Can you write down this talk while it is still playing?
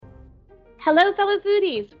Hello, fellow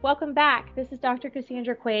foodies. Welcome back. This is Dr.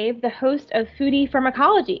 Cassandra Quave, the host of Foodie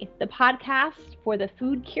Pharmacology, the podcast for the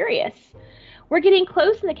food curious. We're getting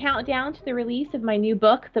close in the countdown to the release of my new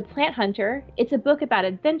book, The Plant Hunter. It's a book about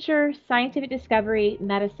adventure, scientific discovery,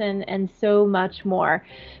 medicine, and so much more.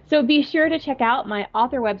 So be sure to check out my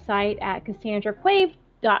author website at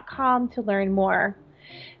cassandraquave.com to learn more.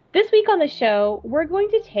 This week on the show, we're going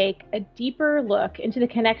to take a deeper look into the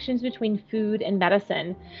connections between food and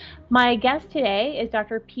medicine. My guest today is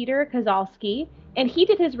Dr. Peter Kozalski, and he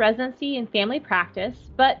did his residency in family practice,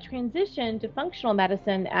 but transitioned to functional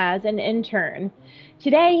medicine as an intern.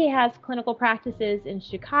 Today, he has clinical practices in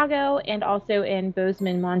Chicago and also in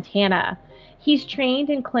Bozeman, Montana. He's trained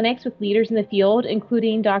in clinics with leaders in the field,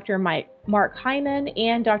 including Dr. Mark Hyman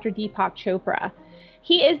and Dr. Deepak Chopra.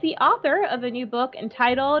 He is the author of a new book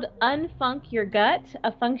entitled Unfunk Your Gut,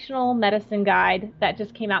 a functional medicine guide that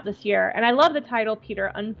just came out this year. And I love the title,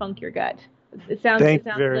 Peter, Unfunk Your Gut. It sounds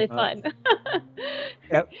really fun.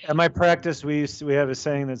 At my practice, we have a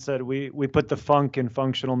saying that said we put the funk in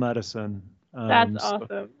functional medicine. That's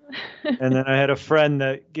awesome. And then I had a friend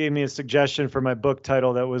that gave me a suggestion for my book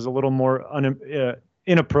title that was a little more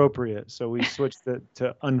inappropriate. So we switched it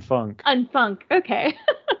to Unfunk. Unfunk. Okay.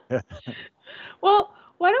 Well,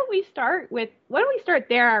 why don't we start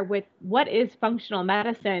there with what is functional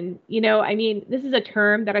medicine? This is a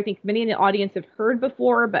term that I think many in the audience have heard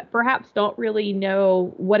before, but perhaps don't really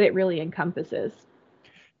know what it really encompasses.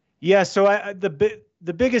 Yeah, so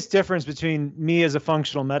the biggest difference between me as a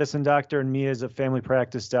functional medicine doctor and me as a family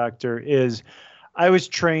practice doctor is I was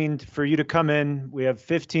trained for you to come in, we have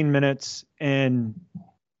 15 minutes, and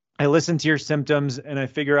I listen to your symptoms and I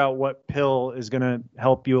figure out what pill is going to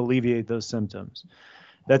help you alleviate those symptoms.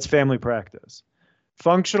 That's family practice.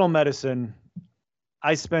 Functional medicine,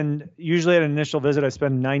 usually at an initial visit, I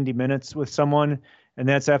spend 90 minutes with someone, and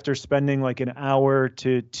that's after spending like an hour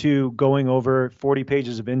to two going over 40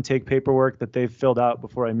 pages of intake paperwork that they've filled out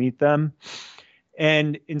before I meet them.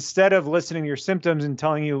 And instead of listening to your symptoms and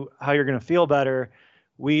telling you how you're going to feel better,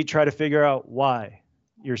 we try to figure out why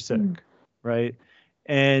you're sick, right?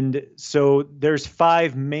 And so there's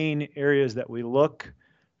 5 main areas that we look: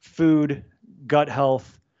 food, gut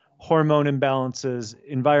health, hormone imbalances,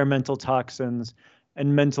 environmental toxins,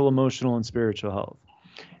 and mental, emotional, and spiritual health.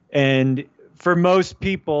 And for most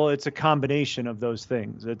people, it's a combination of those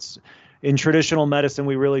things. It's in traditional medicine,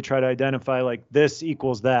 we really try to identify like this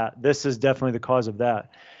equals that. This is definitely the cause of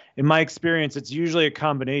that. In my experience, it's usually a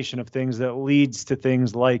combination of things that leads to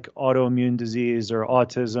things like autoimmune disease or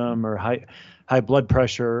autism or high blood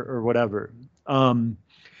pressure or whatever.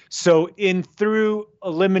 So through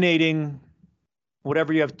eliminating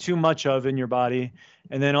whatever you have too much of in your body,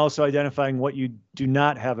 and then also identifying what you do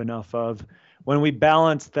not have enough of, when we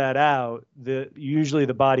balance that out, usually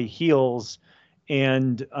the body heals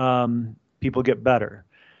and people get better.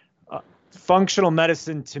 Functional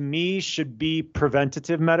medicine to me should be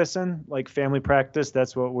preventative medicine, like family practice.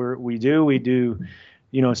 That's what we do. We do,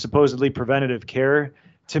 supposedly preventative care.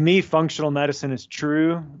 To me, functional medicine is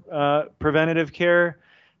true preventative care,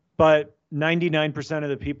 but 99% of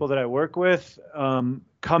the people that I work with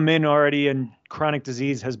come in already and chronic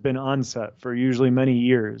disease has been onset for usually many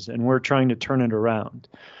years, and we're trying to turn it around.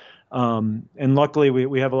 And luckily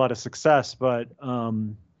we have a lot of success, but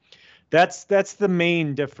that's the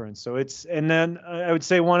main difference. And then I would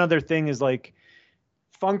say one other thing is like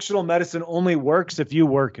functional medicine only works if you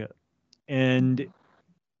work it. And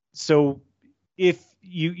so if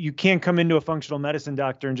you can't come into a functional medicine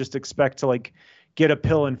doctor and just expect to like get a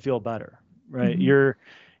pill and feel better, right? Mm-hmm.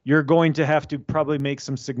 You're going to have to probably make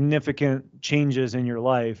some significant changes in your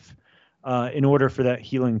life in order for that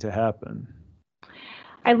healing to happen.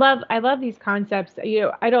 I love these concepts.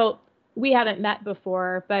 We haven't met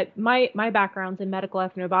before, but my background's in medical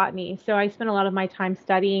ethnobotany. So I spent a lot of my time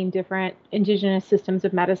studying different indigenous systems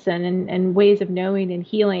of medicine and ways of knowing and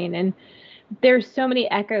healing. And there's so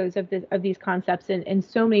many echoes of these concepts in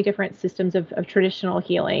so many different systems of traditional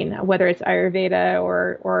healing, whether it's Ayurveda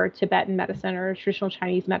or Tibetan medicine or traditional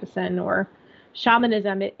Chinese medicine or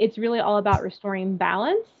shamanism. It's really all about restoring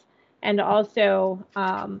balance, and also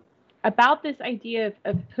about this idea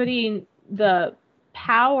of putting the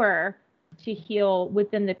power to heal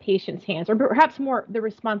within the patient's hands, or perhaps more the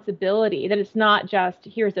responsibility, that it's not just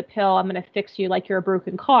here's a pill, I'm going to fix you like you're a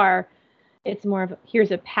broken car. It's more of here's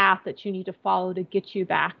a path that you need to follow to get you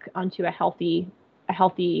back onto a healthy,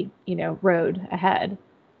 road ahead.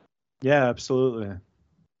 Yeah, absolutely.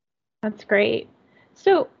 That's great.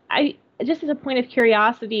 So I just as a point of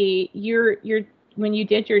curiosity, when you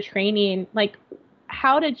did your training, like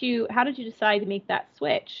how did you decide to make that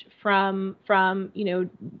switch from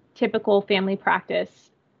typical family practice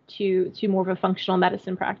to more of a functional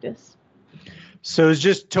medicine practice? So it's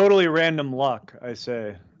just totally random luck, I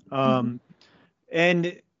say.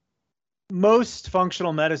 And most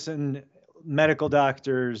functional medicine medical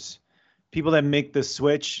doctors, people that make the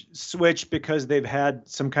switch because they've had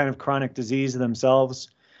some kind of chronic disease themselves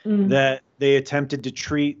that they attempted to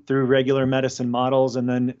treat through regular medicine models and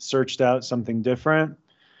then searched out something different.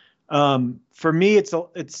 For me,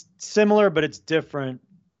 it's similar, but it's different.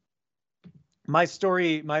 My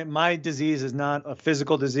story, my disease is not a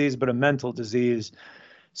physical disease, but a mental disease.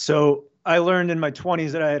 So I learned in my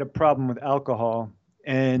 20s that I had a problem with alcohol,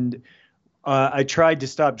 and I tried to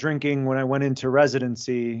stop drinking when I went into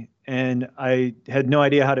residency, and I had no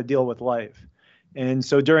idea how to deal with life. And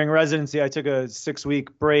so during residency, I took a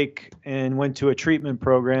 6-week break and went to a treatment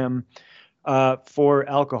program for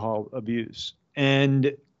alcohol abuse.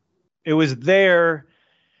 And it was there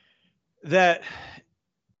that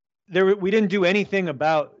we didn't do anything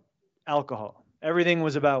about alcohol. Everything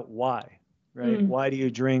was about why, right? Why do you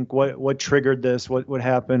drink? What triggered this? What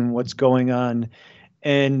happened? What's going on?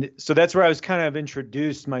 And so that's where I was kind of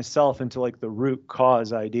introduced myself into like the root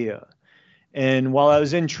cause idea. And while I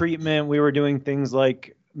was in treatment, we were doing things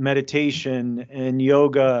like meditation and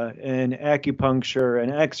yoga and acupuncture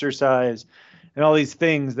and exercise and all these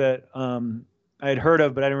things that I had heard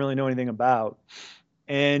of, but I didn't really know anything about.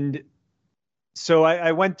 And so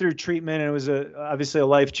I went through treatment, and it was obviously a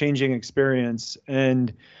life-changing experience.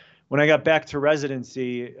 And when I got back to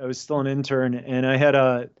residency, I was still an intern, and I had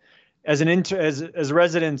as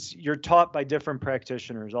residents, you're taught by different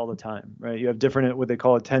practitioners all the time, right? You have different, what they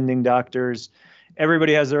call attending doctors.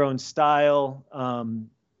 Everybody has their own style.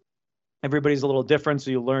 Everybody's a little different, so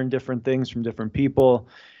you learn different things from different people.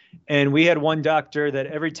 And we had one doctor that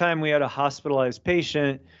every time we had a hospitalized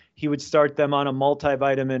patient, he would start them on a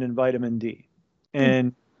multivitamin and vitamin D.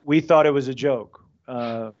 And we thought it was a joke.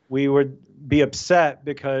 We would be upset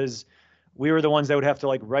because we were the ones that would have to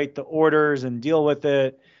like write the orders and deal with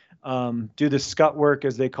it, do the scut work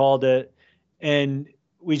as they called it. And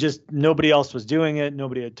nobody else was doing it.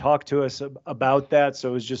 Nobody had talked to us about that. So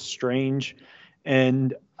it was just strange.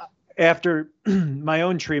 And after my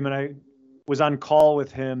own treatment, I was on call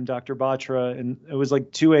with him, Dr. Batra, and it was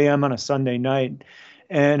like 2 a.m. on a Sunday night.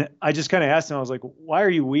 And I just kind of asked him, I was like, why are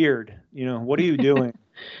you weird? What are you doing?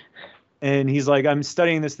 And he's like, I'm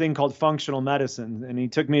studying this thing called functional medicine. And he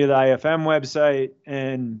took me to the IFM website,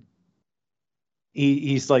 and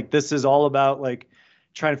he's like, this is all about like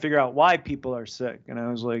trying to figure out why people are sick. And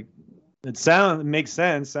I was like, it makes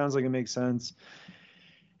sense. Sounds like it makes sense.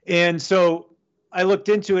 And so I looked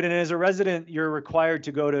into it, and as a resident, you're required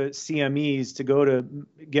to go to CMEs to go to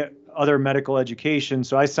get other medical education.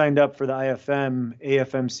 So I signed up for the IFM,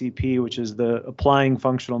 AFMCP, which is the Applying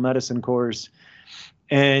Functional Medicine course.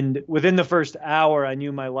 And within the first hour, I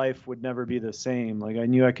knew my life would never be the same. Like I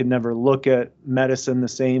knew I could never look at medicine the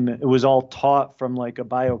same. It was all taught from like a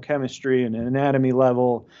biochemistry and an anatomy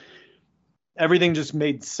level. Everything just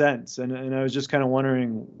made sense. And I was just kind of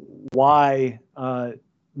wondering why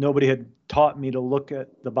nobody had taught me to look at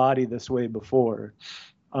the body this way before.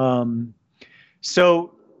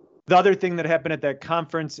 So the other thing that happened at that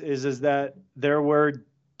conference is that there were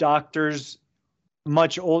doctors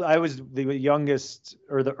much old. I was the youngest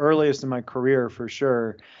or the earliest in my career for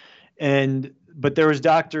sure. But there was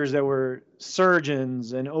doctors that were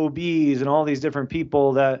surgeons and OBs and all these different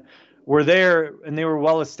people that were there, and they were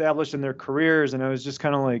well established in their careers. And I was just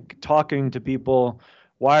kind of like talking to people,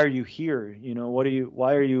 why are you here?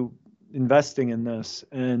 Why are you investing in this?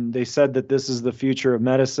 And they said that this is the future of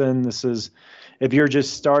medicine. If you're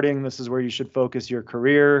just starting, this is where you should focus your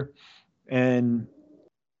career. And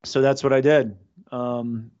so that's what I did.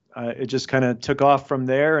 It just kind of took off from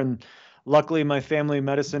there. And luckily my family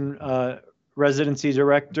medicine residency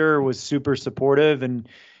director was super supportive, and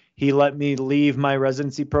he let me leave my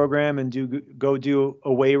residency program and go do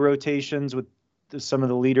away rotations with some of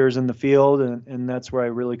the leaders in the field. And that's where I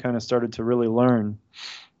really kind of started to really learn.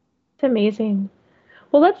 It's amazing.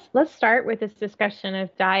 Well, let's start with this discussion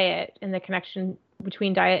of diet and the connection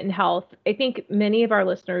between diet and health. I think many of our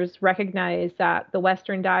listeners recognize that the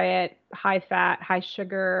Western diet, high fat, high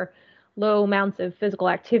sugar, low amounts of physical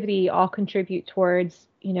activity all contribute towards,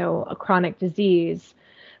 a chronic disease.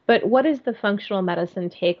 But what is the functional medicine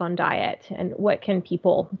take on diet, and what can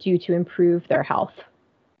people do to improve their health?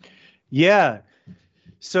 Yeah.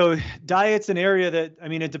 So diet's an area that,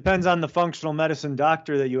 it depends on the functional medicine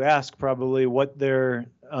doctor that you ask probably what their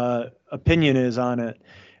opinion is on it.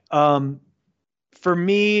 For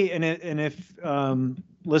me, and if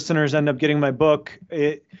listeners end up getting my book,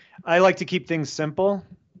 I like to keep things simple.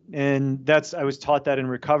 And I was taught that in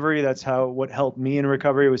recovery. That's what helped me in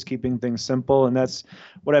recovery, was keeping things simple. And that's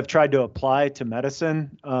what I've tried to apply to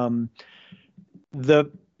medicine.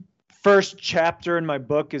 The first chapter in my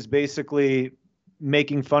book is basically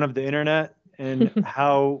making fun of the internet and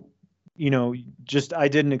how, I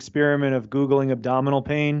did an experiment of Googling abdominal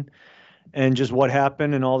pain and just what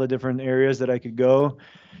happened in all the different areas that I could go.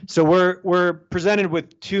 So we're presented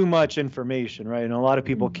with too much information, right? And a lot of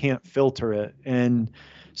people can't filter it. And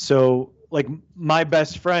so, like, my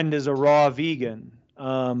best friend is a raw vegan.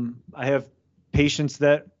 I have patients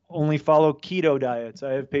that only follow keto diets.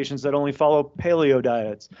 I have patients that only follow paleo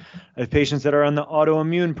diets. I have patients that are on the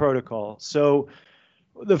autoimmune protocol. So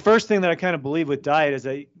the first thing that I kind of believe with diet is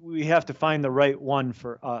that we have to find the right one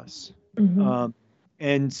for us.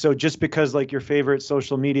 And so just because, like, your favorite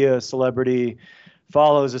social media celebrity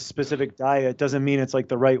follows a specific diet doesn't mean it's like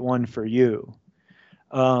the right one for you.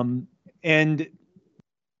 And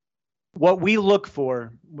what we look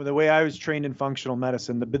for, the way I was trained in functional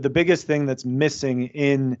medicine, the biggest thing that's missing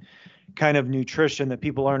in kind of nutrition that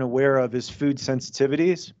people aren't aware of is food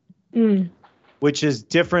sensitivities, which is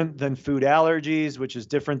different than food allergies, which is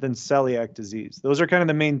different than celiac disease. Those are kind of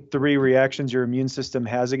the main three reactions your immune system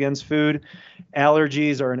has against food.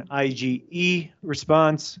 Allergies are an IgE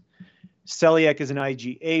response. Celiac is an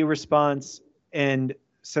IgA response, and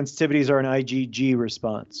sensitivities are an IgG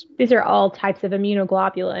response. These are all types of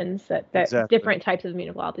immunoglobulins, that Exactly. different types of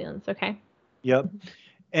immunoglobulins. Okay. Yep.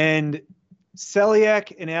 And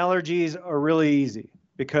celiac and allergies are really easy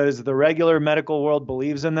because the regular medical world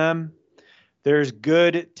believes in them. There's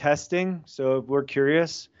good testing, so if we're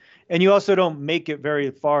curious. And you also don't make it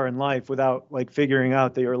very far in life without, like, figuring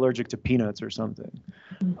out that you're allergic to peanuts or something.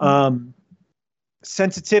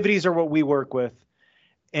 Sensitivities are what we work with.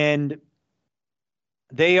 And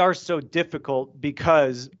they are so difficult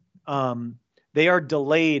because they are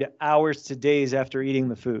delayed hours to days after eating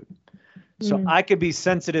the food. So I could be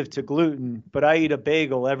sensitive to gluten, but I eat a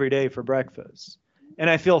bagel every day for breakfast.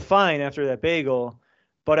 And I feel fine after that bagel,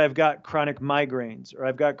 but I've got chronic migraines, or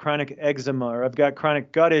I've got chronic eczema, or I've got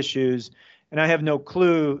chronic gut issues, and I have no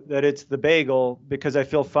clue that it's the bagel because I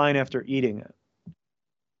feel fine after eating it.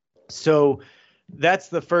 So that's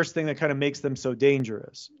the first thing that kind of makes them so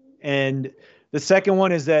dangerous. And the second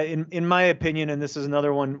one is that, in my opinion, and this is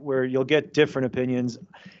another one where you'll get different opinions,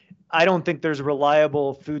 I don't think there's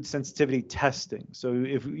reliable food sensitivity testing. So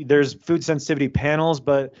if there's food sensitivity panels,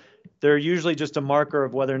 but they're usually just a marker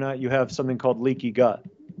of whether or not you have something called leaky gut.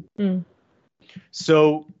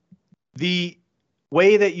 So the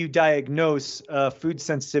way that you diagnose food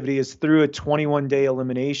sensitivity is through a 21-day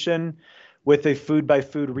elimination with a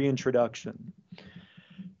food-by-food reintroduction.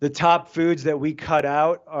 The top foods that we cut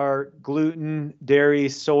out are gluten, dairy,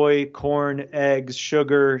 soy, corn, eggs,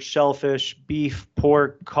 sugar, shellfish, beef,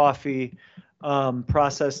 pork, coffee,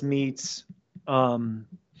 processed meats.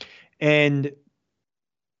 And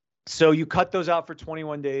so you cut those out for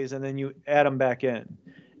 21 days and then you add them back in.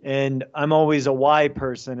 And I'm always a why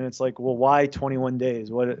person. And it's like, well, why 21 days?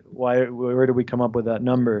 Where did we come up with that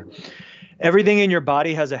number? Everything in your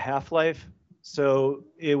body has a half-life. So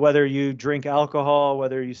whether you drink alcohol,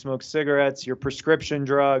 whether you smoke cigarettes, your prescription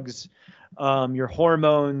drugs, your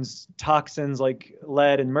hormones, toxins like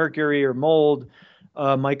lead and mercury or mold,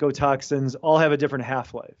 mycotoxins, all have a different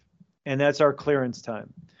half-life. And that's our clearance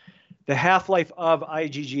time. The half-life of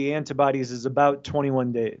IgG antibodies is about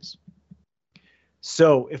 21 days.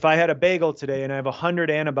 So if I had a bagel today and I have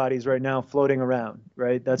 100 antibodies right now floating around,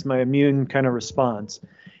 right? That's my immune kind of response.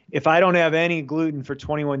 If I don't have any gluten for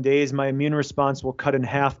 21 days, my immune response will cut in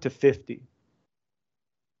half to 50.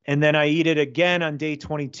 And then I eat it again on day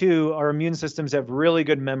 22. Our immune systems have really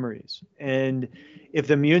good memories. And if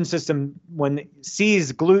the immune system, when it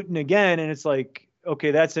sees gluten again, and it's like,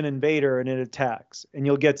 okay, that's an invader, and it attacks, and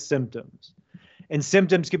you'll get symptoms. And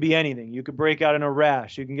symptoms could be anything. You could break out in a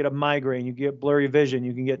rash. You can get a migraine. You can get blurry vision.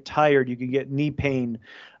 You can get tired. You can get knee pain,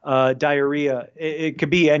 diarrhea. It could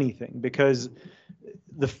be anything because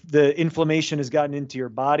the inflammation has gotten into your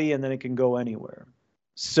body, and then it can go anywhere.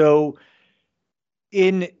 So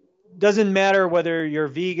doesn't matter whether you're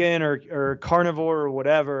vegan or carnivore or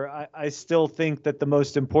whatever, I still think that the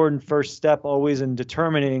most important first step always in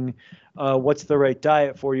determining what's the right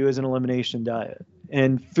diet for you is an elimination diet.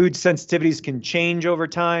 And food sensitivities can change over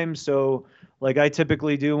time. So like I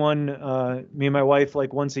typically do one, me and my wife,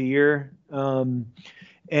 like once a year. But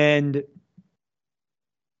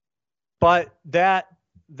that,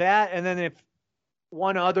 and then if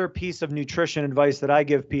one other piece of nutrition advice that I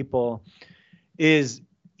give people is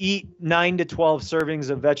eat 9 to 12 servings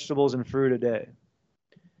of vegetables and fruit a day.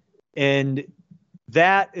 And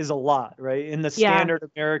that is a lot, right? In the Yeah. standard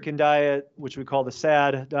American diet, which we call the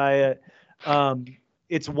SAD diet,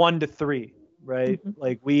 it's 1 to 3, right? Mhm.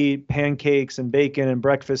 Like we eat pancakes and bacon and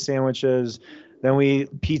breakfast sandwiches, then we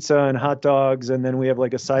eat pizza and hot dogs, and then we have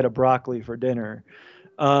like a side of broccoli for dinner.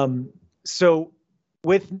 So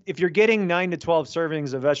if you're getting 9 to 12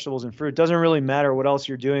 servings of vegetables and fruit, it doesn't really matter what else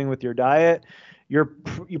you're doing with your diet. You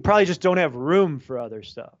probably just don't have room for other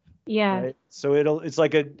stuff. Yeah. Right. So it's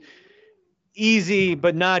like a easy,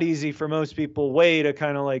 but not easy for most people way to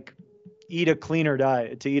kind of like eat a cleaner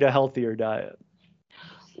diet, to eat a healthier diet.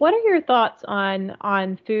 What are your thoughts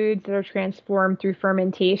on foods that are transformed through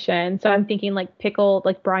fermentation? So I'm thinking like pickled,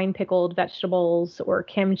 like brine pickled vegetables or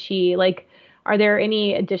kimchi. Like, are there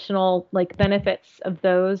any additional like benefits of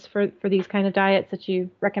those for these kind of diets that you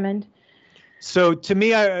recommend? So to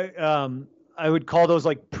me, I would call those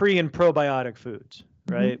like pre and probiotic foods,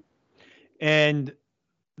 Hmm. right? And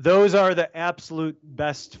those are the absolute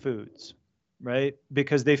best foods, right?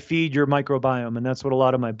 Because they feed your microbiome. And that's what a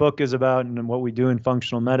lot of my book is about. And what we do in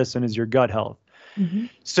functional medicine is your gut health. Hmm.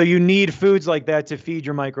 So you need foods like that to feed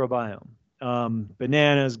your microbiome.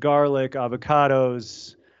 Bananas, garlic,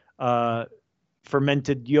 avocados,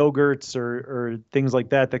 fermented yogurts or things like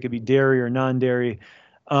that could be dairy or non-dairy,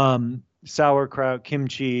 sauerkraut,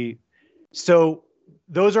 kimchi. So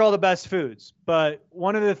those are all the best foods. But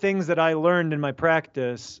one of the things that I learned in my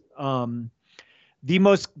practice,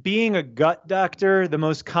 being a gut doctor, the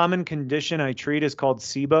most common condition I treat is called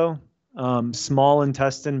SIBO, small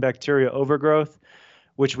intestine bacteria overgrowth,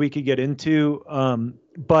 which we could get into.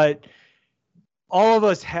 But all of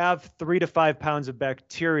us have 3 to 5 pounds of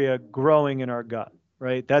bacteria growing in our gut,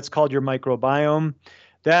 right? That's called your microbiome.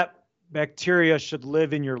 That bacteria should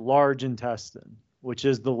live in your large intestine, which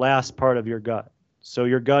is the last part of your gut. So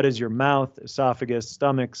your gut is your mouth, esophagus,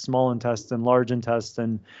 stomach, small intestine, large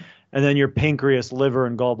intestine, and then your pancreas, liver,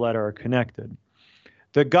 and gallbladder are connected.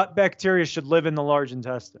 The gut bacteria should live in the large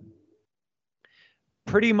intestine.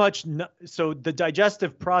 Pretty much, so the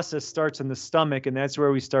digestive process starts in the stomach, and that's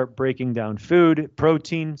where we start breaking down food,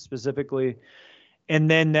 protein specifically, and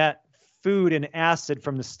then that food and acid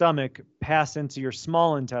from the stomach pass into your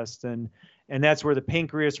small intestine, and that's where the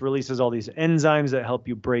pancreas releases all these enzymes that help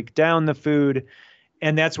you break down the food,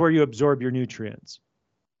 and that's where you absorb your nutrients.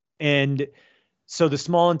 And so the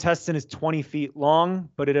small intestine is 20 feet long,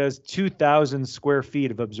 but it has 2,000 square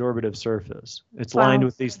feet of absorptive surface. It's lined Wow.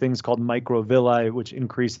 with these things called microvilli, which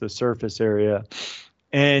increase the surface area.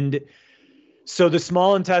 And so the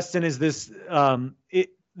small intestine is this,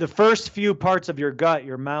 the first few parts of your gut,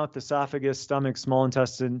 your mouth, esophagus, stomach, small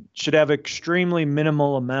intestine, should have extremely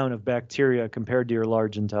minimal amount of bacteria compared to your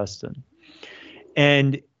large intestine.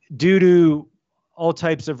 And due to all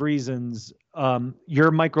types of reasons,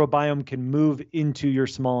 your microbiome can move into your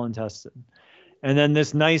small intestine. And then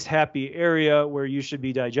this nice, happy area where you should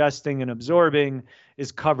be digesting and absorbing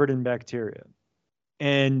is covered in bacteria.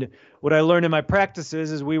 And what I learned in my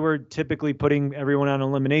practices is we were typically putting everyone on an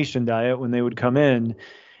elimination diet when they would come in,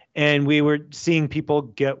 and we were seeing people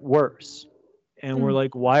get worse. And we're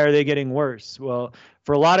like, why are they getting worse? Well,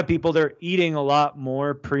 for a lot of people, they're eating a lot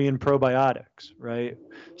more pre and probiotics, right?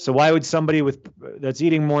 So why would somebody that's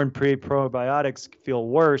eating more in pre probiotics feel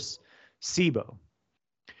worse? SIBO.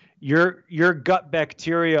 Your gut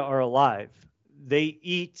bacteria are alive. They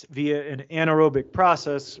eat via an anaerobic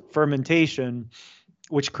process, fermentation,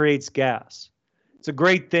 which creates gas. It's a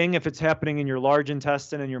great thing if it's happening in your large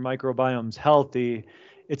intestine and your microbiome's healthy.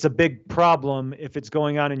 It's a big problem if it's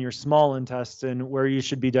going on in your small intestine where you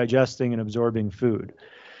should be digesting and absorbing food.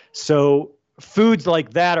 So foods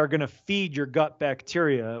like that are going to feed your gut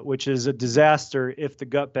bacteria, which is a disaster if the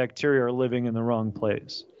gut bacteria are living in the wrong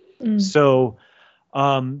place. So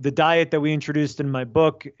the diet that we introduced in my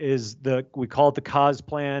book is we call it the COS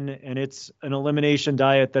plan, and it's an elimination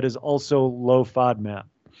diet that is also low FODMAP.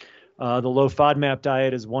 The low FODMAP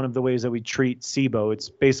diet is one of the ways that we treat SIBO. It's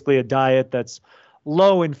basically a diet that's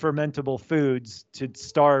low in fermentable foods to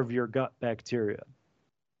starve your gut bacteria.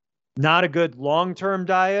 Not a good long-term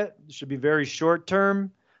diet. It should be very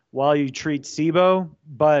short-term while you treat SIBO.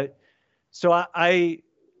 But so I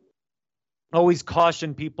always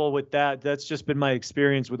caution people with that. That's just been my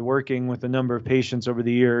experience with working with a number of patients over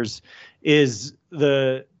the years, is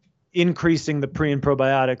the increasing the pre and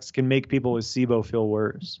probiotics can make people with SIBO feel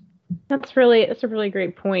worse. That's a really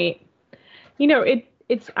great point.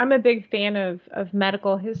 It's I'm a big fan of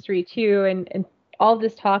medical history too, and all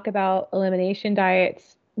this talk about elimination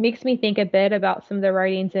diets makes me think a bit about some of the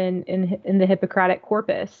writings in the Hippocratic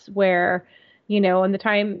Corpus, where, in the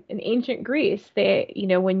time in ancient Greece, they,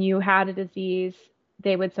 when you had a disease,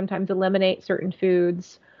 they would sometimes eliminate certain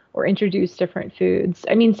foods or introduce different foods.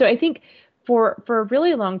 I mean, so I think for a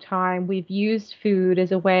really long time, we've used food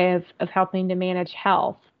as a way of helping to manage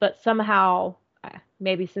health, but somehow,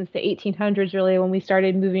 maybe since the 1800s, really, when we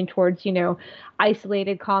started moving towards,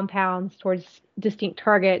 isolated compounds, towards distinct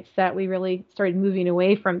targets, that we really started moving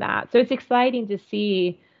away from that. So it's exciting to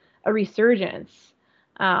see a resurgence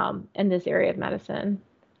in this area of medicine.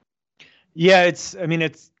 Yeah, it's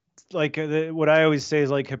like what I always say is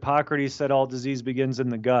like Hippocrates said, all disease begins in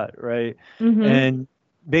the gut, right? Mm-hmm. And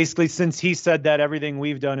basically, since he said that, everything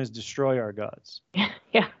we've done is destroy our guts.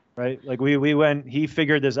 Yeah. Right. Like he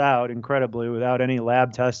figured this out incredibly without any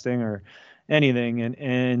lab testing or anything.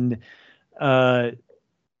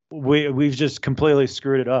 We've just completely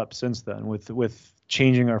screwed it up since then with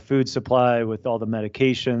changing our food supply, with all the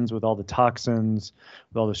medications, with all the toxins,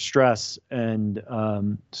 with all the stress. And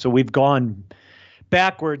so we've gone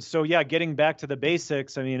backwards. So yeah, getting back to the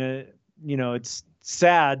basics. I mean, it's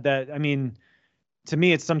sad that, to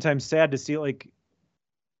me, it's sometimes sad to see, like,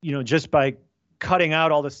 just by cutting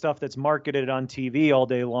out all the stuff that's marketed on TV all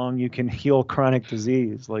day long, you can heal chronic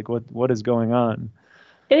disease. Like what is going on?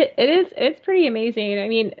 It's pretty amazing. I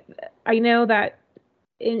mean, I know that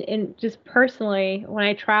in just personally, when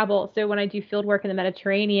I travel, so when I do field work in the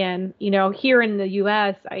Mediterranean, here in the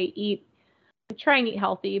US, I try and eat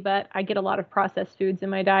healthy, but I get a lot of processed foods in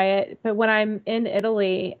my diet. But when I'm in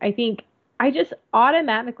Italy, I think I just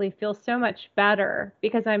automatically feel so much better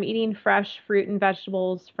because I'm eating fresh fruit and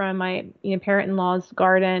vegetables from my parent-in-law's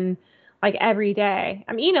garden like every day.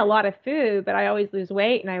 I'm eating a lot of food, but I always lose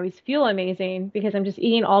weight and I always feel amazing because I'm just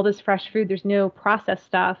eating all this fresh food. There's no processed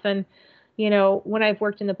stuff. And when I've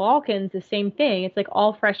worked in the Balkans, the same thing. It's like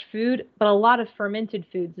all fresh food, but a lot of fermented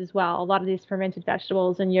foods as well. A lot of these fermented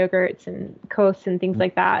vegetables and yogurts and kos and things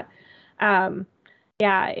like that.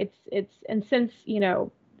 Yeah, and since,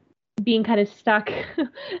 being kind of stuck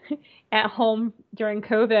at home during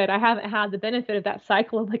COVID, I haven't had the benefit of that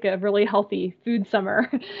cycle of like a really healthy food summer.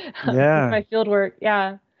 Yeah. With my field work.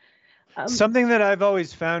 Yeah. Something that I've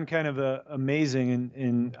always found kind of amazing,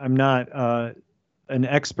 and I'm not an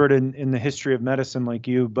expert in the history of medicine like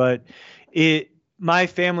you, but my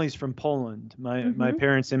family's from Poland. My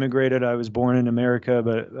parents immigrated. I was born in America,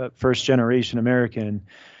 but first generation American.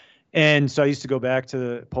 And so I used to go back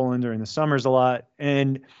to Poland during the summers a lot.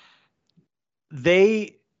 And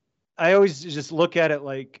I always just look at it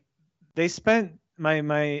like they spent,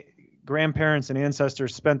 my grandparents and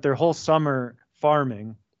ancestors spent their whole summer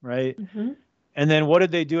farming, right? Mm-hmm. And then what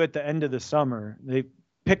did they do at the end of the summer? They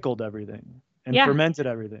pickled everything and fermented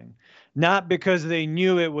everything. Not because they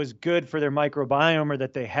knew it was good for their microbiome or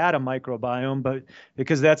that they had a microbiome, but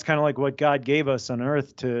because that's kind of like what God gave us on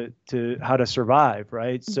earth to how to survive,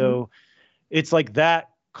 right? Mm-hmm. So it's like that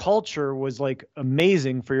culture was like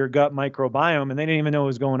amazing for your gut microbiome, and they didn't even know what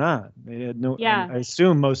was going on. They had no, I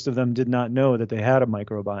assume most of them did not know that they had a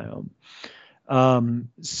microbiome.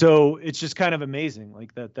 So it's just kind of amazing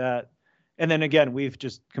like that. And then again, we've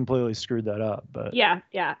just completely screwed that up, but yeah.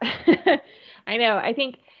 I know. I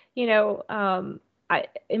think, in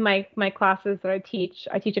my classes that I teach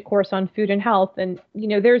a course on food and health, and,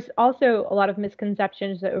 there's also a lot of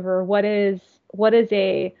misconceptions over what is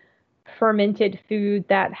a fermented food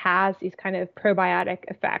that has these kind of probiotic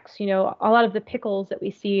effects. A lot of the pickles that we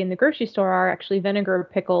see in the grocery store are actually vinegar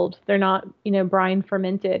pickled. They're not, brine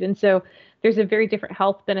fermented. And so there's a very different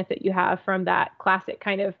health benefit you have from that classic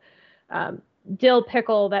kind of dill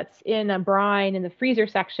pickle that's in a brine in the freezer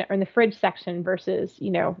section or in the fridge section versus,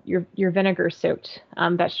 your vinegar soaked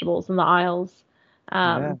vegetables in the aisles.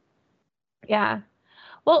 Yeah.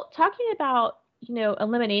 Well, talking about,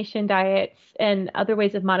 elimination diets and other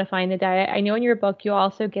ways of modifying the diet, I know in your book you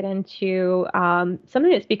also get into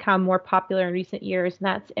something that's become more popular in recent years, and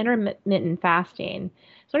that's intermittent fasting.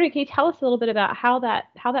 So, can you tell us a little bit about how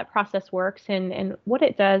that process works and what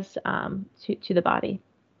it does to the body?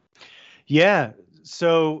 Yeah.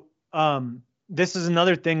 So this is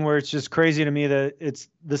another thing where it's just crazy to me that it's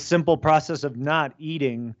the simple process of not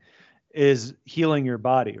eating is healing your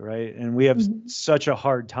body, right? And we have such a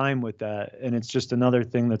hard time with that. And it's just another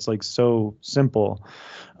thing that's like so simple.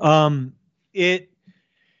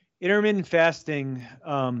 Intermittent fasting,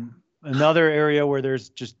 another area where there's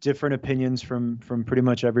just different opinions from pretty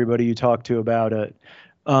much everybody you talk to about it.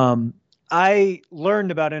 I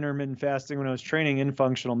learned about intermittent fasting when I was training in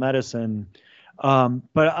functional medicine.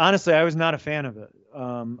 But honestly, I was not a fan of it.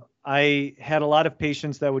 I had a lot of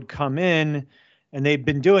patients that would come in and they've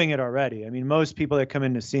been doing it already. I mean, most people that come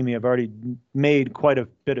in to see me have already made quite a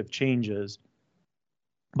bit of changes,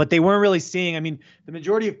 but they weren't really seeing, the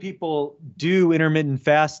majority of people do intermittent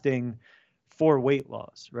fasting for weight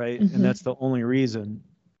loss, right? And that's the only reason.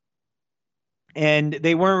 and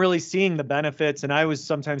they weren't really seeing the benefits. And I was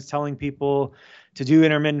sometimes telling people to do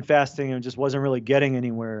intermittent fasting and just wasn't really getting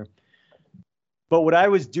anywhere. But what I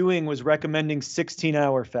was doing was recommending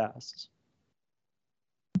 16-hour fasts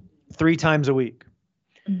 3 times a week.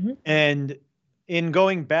 Mm-hmm. And in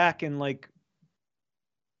going back and like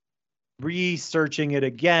researching it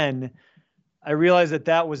again, I realized that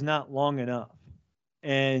that was not long enough.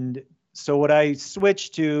 And so what I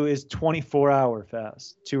switched to is 24-hour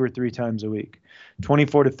fast, 2 or 3 times a week,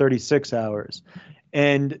 24 to 36 hours.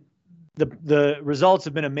 And the results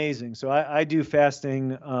have been amazing. So I do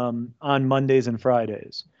fasting on Mondays and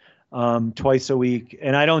Fridays, twice a week.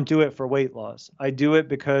 And I don't do it for weight loss. I do it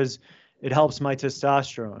because it helps my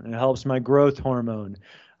testosterone. It helps my growth hormone.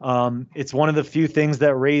 It's one of the few things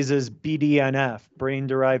that raises BDNF,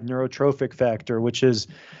 brain-derived neurotrophic factor, which is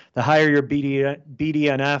the higher your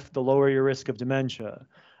BDNF, the lower your risk of dementia.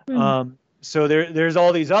 So there's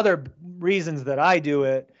all these other reasons that I do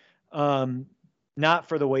it, not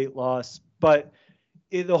for the weight loss, but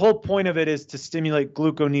the whole point of it is to stimulate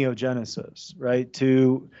gluconeogenesis, right?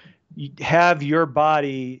 To have your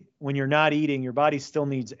body, when you're not eating, your body still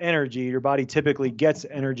needs energy. Your body typically gets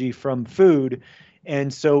energy from food.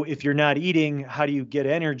 And so if you're not eating, how do you get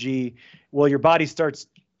energy? Well, your body starts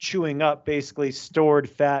chewing up basically stored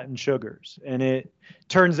fat and sugars. And it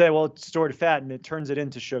turns that, well, it's stored fat and it turns it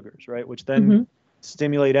into sugars, right? Which then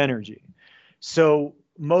stimulate energy. So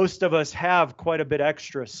most of us have quite a bit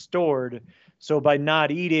extra stored. So by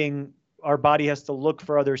not eating, our body has to look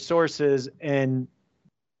for other sources. And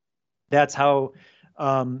that's how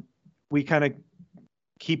we kind of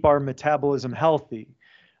keep our metabolism healthy.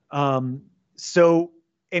 So,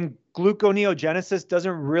 and gluconeogenesis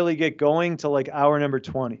doesn't really get going till like hour number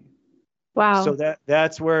 20. Wow. So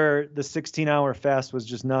that's where the 16-hour fast was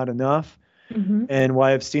just not enough, Mm-hmm. and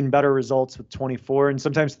why I've seen better results with 24 and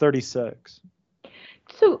sometimes 36.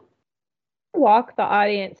 So walk the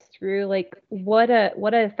audience through like what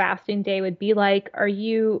a fasting day would be like. Are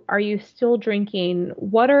you still drinking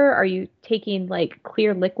water? Are you taking like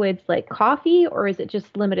clear liquids like coffee, or is it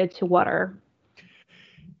just limited to water?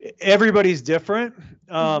 Everybody's different.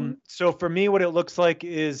 So for me, what it looks like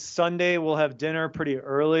is Sunday we'll have dinner pretty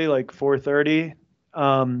early, like 4:30,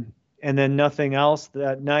 and then nothing else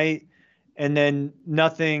that night, and then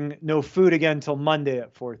no food again till Monday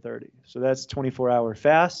at 4:30. So that's 24-hour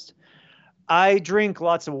fast. I drink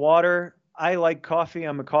lots of water. I like coffee.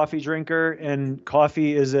 I'm a coffee drinker, and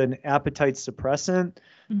coffee is an appetite suppressant.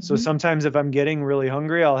 So sometimes if I'm getting really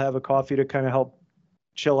hungry, I'll have a coffee to kind of help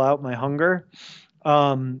chill out my hunger.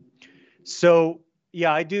 So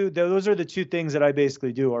yeah, I do. Those are the two things that I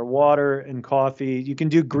basically do are water and coffee. You can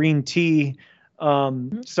do green tea.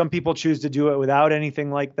 Some people choose to do it without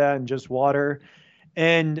anything like that and just water.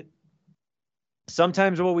 And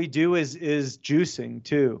sometimes what we do is juicing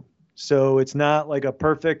too. So it's not like a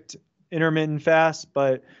perfect intermittent fast,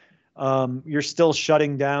 but you're still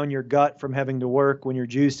shutting down your gut from having to work when you're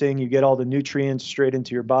juicing. You get all the nutrients straight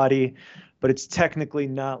into your body, but it's technically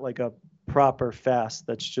not like a proper fast.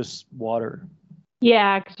 That's just water.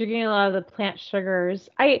 Yeah, because you're getting a lot of the plant sugars.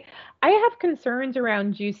 I have concerns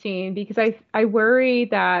around juicing because I worry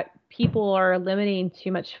that people are limiting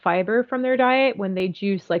too much fiber from their diet when they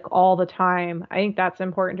juice like all the time. I think that's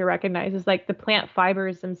important to recognize is like the plant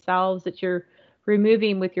fibers themselves that you're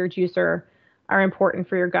removing with your juicer are important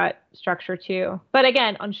for your gut structure too. But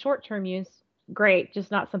again, on short-term use, great, just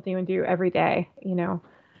not something you would do every day, you know.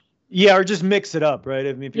 Yeah, or just mix it up, right?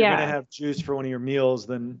 I mean, if you're Yeah. going to have juice for one of your meals,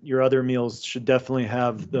 then your other meals should definitely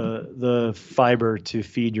have the fiber to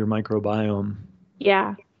feed your microbiome.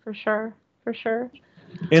 Yeah, for sure. For sure.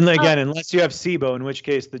 And again, unless you have SIBO, in which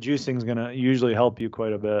case the juicing is going to usually help you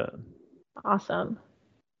quite a bit. Awesome.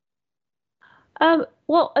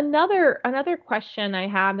 Well, another question I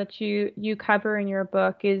have that you cover in your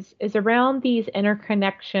book is around these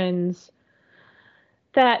interconnections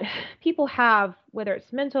that people have, whether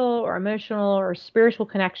it's mental or emotional or spiritual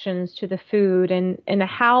connections to the food, and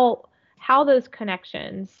how those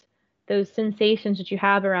connections, those sensations that you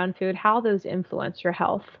have around food, how those influence your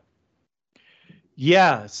health.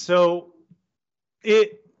 Yeah. So this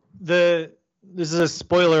is a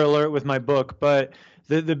spoiler alert with my book, but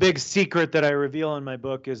the big secret that I reveal in my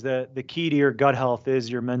book is that the key to your gut health is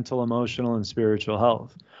your mental, emotional, and spiritual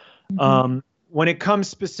health. When it comes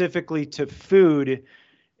specifically to food,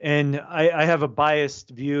 and I have a biased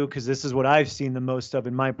view because this is what I've seen the most of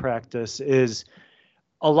in my practice, is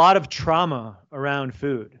a lot of trauma around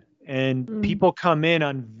food. And people come in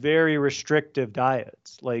on very restrictive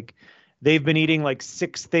diets. Like they've been eating like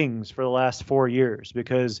 6 things for the last 4 years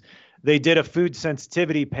because they did a food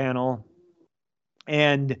sensitivity panel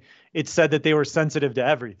And it said that they were sensitive to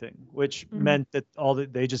everything, which meant that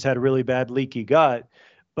they just had a really bad leaky gut.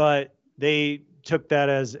 But they took that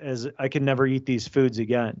as I can never eat these foods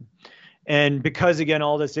again. And because, again,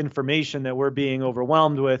 all this information that we're being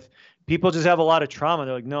overwhelmed with, people just have a lot of trauma.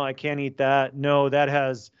 They're like, no, I can't eat that. No, that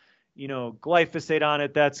has, glyphosate on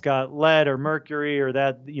it. That's got lead or mercury, or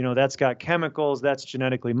that's got chemicals. That's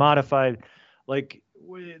genetically modified. Like,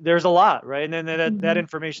 there's a lot, right? And then that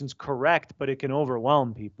information's correct, but it can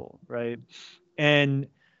overwhelm people, right? And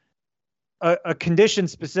a condition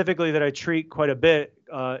specifically that I treat quite a bit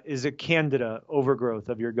is a candida overgrowth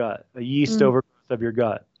of your gut, a yeast overgrowth of your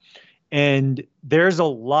gut. And there's a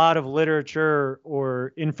lot of literature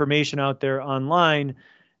or information out there online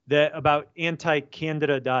about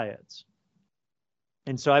anti-candida diets.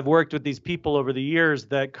 And so I've worked with these people over the years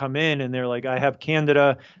that come in and they're like, I have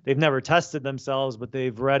candida. They've never tested themselves, but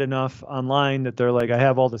they've read enough online that they're like, I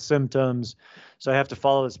have all the symptoms, so I have to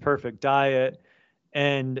follow this perfect diet.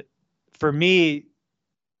 And for me,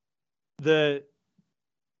 the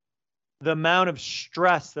amount of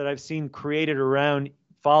stress that I've seen created around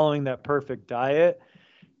following that perfect diet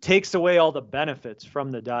takes away all the benefits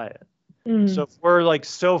from the diet. So if we're like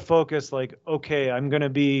so focused, like, okay, I'm going to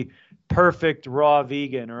be perfect raw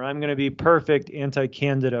vegan, or I'm going to be perfect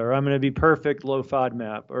anti-candida, or I'm going to be perfect low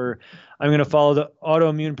FODMAP, or I'm going to follow the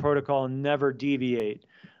autoimmune protocol and never deviate.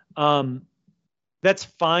 That's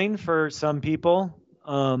fine for some people.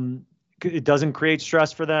 It doesn't create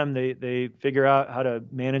stress for them. They figure out how to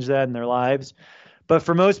manage that in their lives. But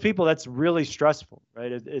for most people, that's really stressful,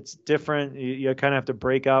 right? It's different. You kind of have to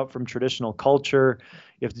break out from traditional culture.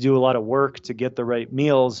 You have to do a lot of work to get the right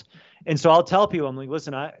meals. And so I'll tell people, I'm like,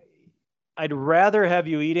 listen, I'd rather have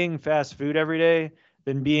you eating fast food every day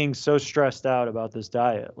than being so stressed out about this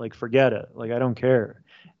diet. Like, forget it. Like, I don't care.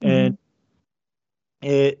 And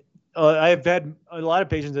I've had a lot of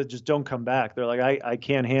patients that just don't come back. They're like, I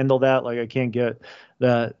can't handle that. Like, I can't get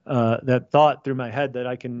that thought through my head that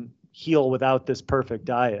I can heal without this perfect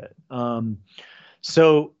diet.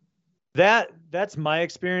 So that's my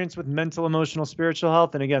experience with mental, emotional, spiritual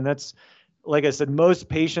health. And again, that's, like I said, most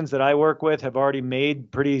patients that I work with have already made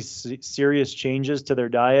pretty serious changes to their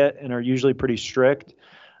diet and are usually pretty strict.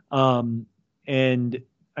 And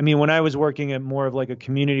I mean, when I was working at more of like a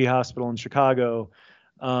community hospital in Chicago,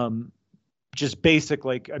 just basic,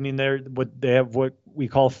 like, I mean, they have what we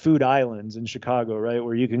call food islands in Chicago, right?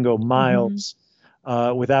 Where you can go miles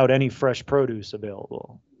without any fresh produce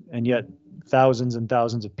available. And yet thousands and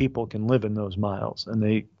thousands of people can live in those miles and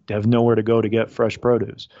they have nowhere to go to get fresh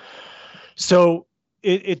produce. So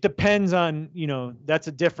it depends on, that's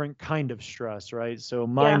a different kind of stress, right? So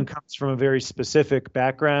mine comes from a very specific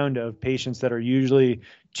background of patients that are usually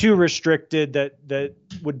too restricted that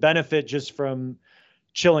would benefit just from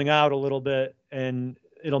chilling out a little bit, and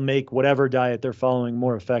it'll make whatever diet they're following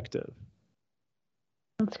more effective.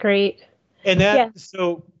 That's great. And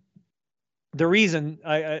so the reason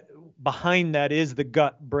behind that is the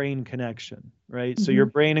gut-brain connection, right? So your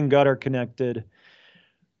brain and gut are connected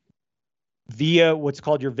via what's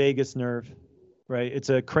called your vagus nerve, right? It's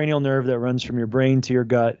a cranial nerve that runs from your brain to your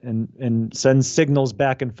gut and sends signals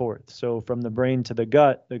back and forth. So from the brain to the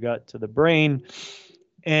gut to the brain.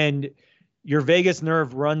 And your vagus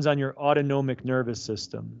nerve runs on your autonomic nervous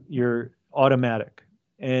system, your automatic,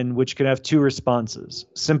 and which can have two responses,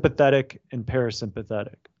 sympathetic and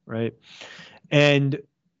parasympathetic, right? And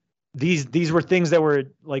these were things that were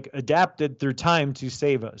like adapted through time to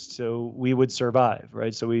save us, so we would survive,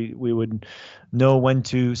 right? So we would know when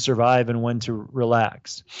to survive and when to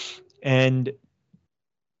relax. And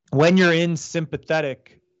when you're in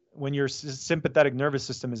sympathetic, when your sympathetic nervous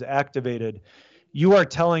system is activated, you are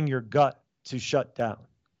telling your gut to shut down,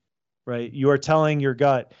 right? You are telling your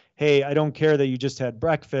gut, hey, I don't care that you just had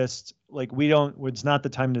breakfast. Like, it's not the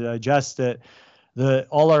time to digest it.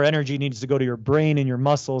 All our energy needs to go to your brain and your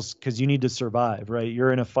muscles because you need to survive, right?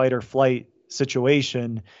 You're in a fight or flight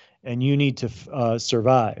situation and you need to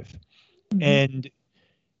survive. And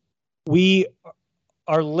we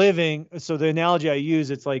are living. So the analogy I use,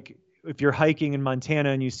 it's like if you're hiking in Montana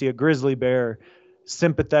and you see a grizzly bear,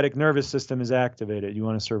 sympathetic nervous system is activated. You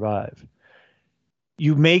want to survive.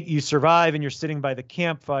 You survive and you're sitting by the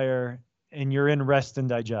campfire and you're in rest and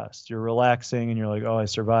digest. You're relaxing and you're like, oh, I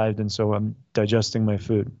survived. And so I'm digesting my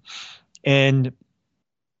food. And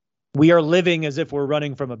we are living as if we're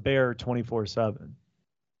running from a bear 24/7.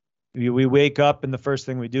 We wake up and the first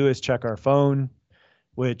thing we do is check our phone,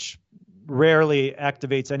 which rarely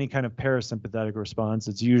activates any kind of parasympathetic response.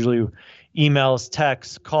 It's usually emails,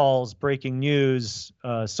 texts, calls, breaking news,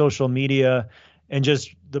 social media. and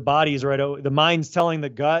just the body's the mind's telling the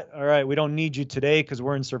gut, all right, we don't need you today because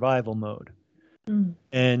we're in survival mode.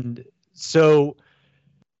 And so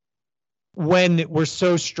when we're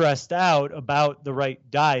so stressed out about the right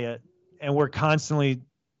diet and we're constantly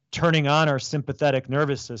turning on our sympathetic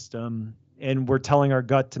nervous system and we're telling our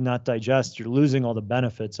gut to not digest, you're losing all the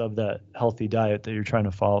benefits of that healthy diet that you're trying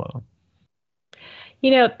to follow.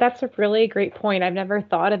 That's a really great point. I've never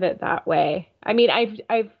thought of it that way. I mean,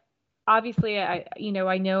 I've obviously,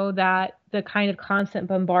 I know that the kind of constant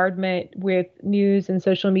bombardment with news and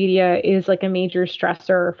social media is like a major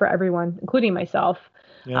stressor for everyone, including myself.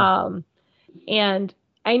 Yeah. And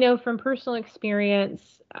I know from personal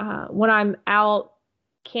experience, when I'm out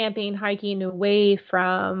camping, hiking away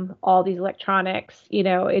from all these electronics,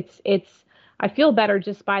 I feel better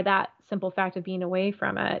just by that simple fact of being away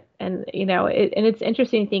from it. And, and it's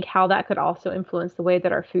interesting to think how that could also influence the way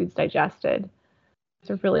that our food's digested. It's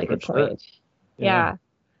a really good point. Yeah.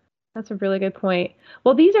 That's a really good point.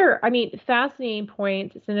 Well, these are, fascinating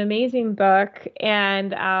points. It's an amazing book.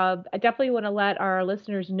 And I definitely want to let our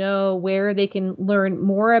listeners know where they can learn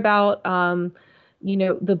more about,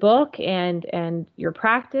 the book and your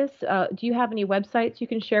practice. Do you have any websites you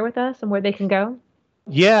can share with us and where they can go?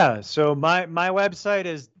 Yeah. So my website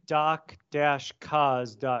is doc-koz.com,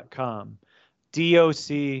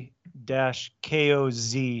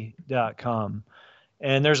 doc-koz.com.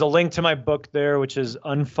 And there's a link to my book there, which is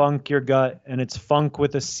Unfunk Your Gut, and it's funk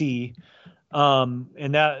with a C.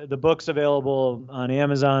 And that the book's available on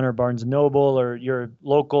Amazon or Barnes & Noble or your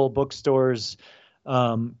local bookstores.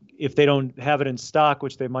 If they don't have it in stock,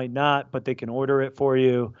 which they might not, but they can order it for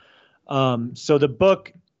you. So the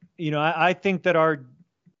book, I think that our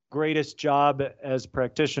greatest job as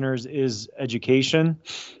practitioners is education.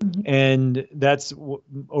 Mm-hmm. And that's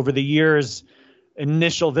over the years,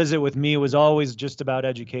 initial visit with me was always just about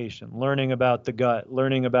education, learning about the gut,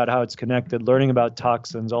 learning about how it's connected, learning about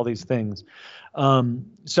toxins, all these things.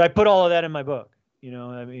 So I put all of that in my book.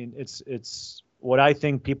 It's what I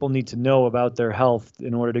think people need to know about their health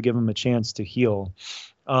in order to give them a chance to heal.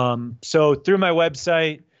 So through my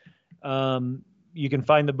website, you can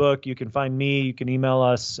find the book, you can find me, you can email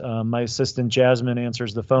us. My assistant Jasmine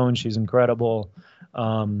answers the phone. She's incredible.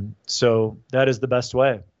 So that is the best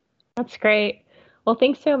way. That's great. Well,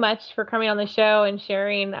 thanks so much for coming on the show and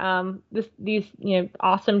sharing these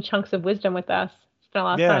awesome chunks of wisdom with us. It's been a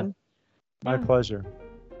lot of fun. My pleasure.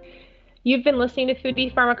 You've been listening to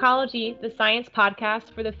Foodie Pharmacology, the science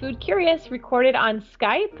podcast for the food curious, recorded on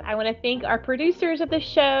Skype. I want to thank our producers of the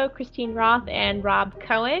show, Christine Roth and Rob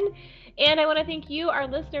Cohen. And I want to thank you, our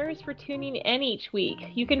listeners, for tuning in each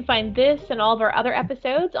week. You can find this and all of our other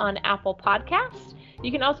episodes on Apple Podcasts.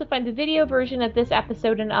 You can also find the video version of this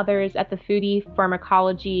episode and others at the Foodie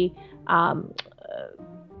Pharmacology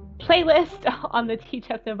playlist on the Teach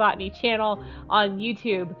Ethnobotany channel on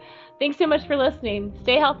YouTube. Thanks so much for listening.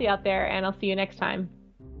 Stay healthy out there, and I'll see you next time.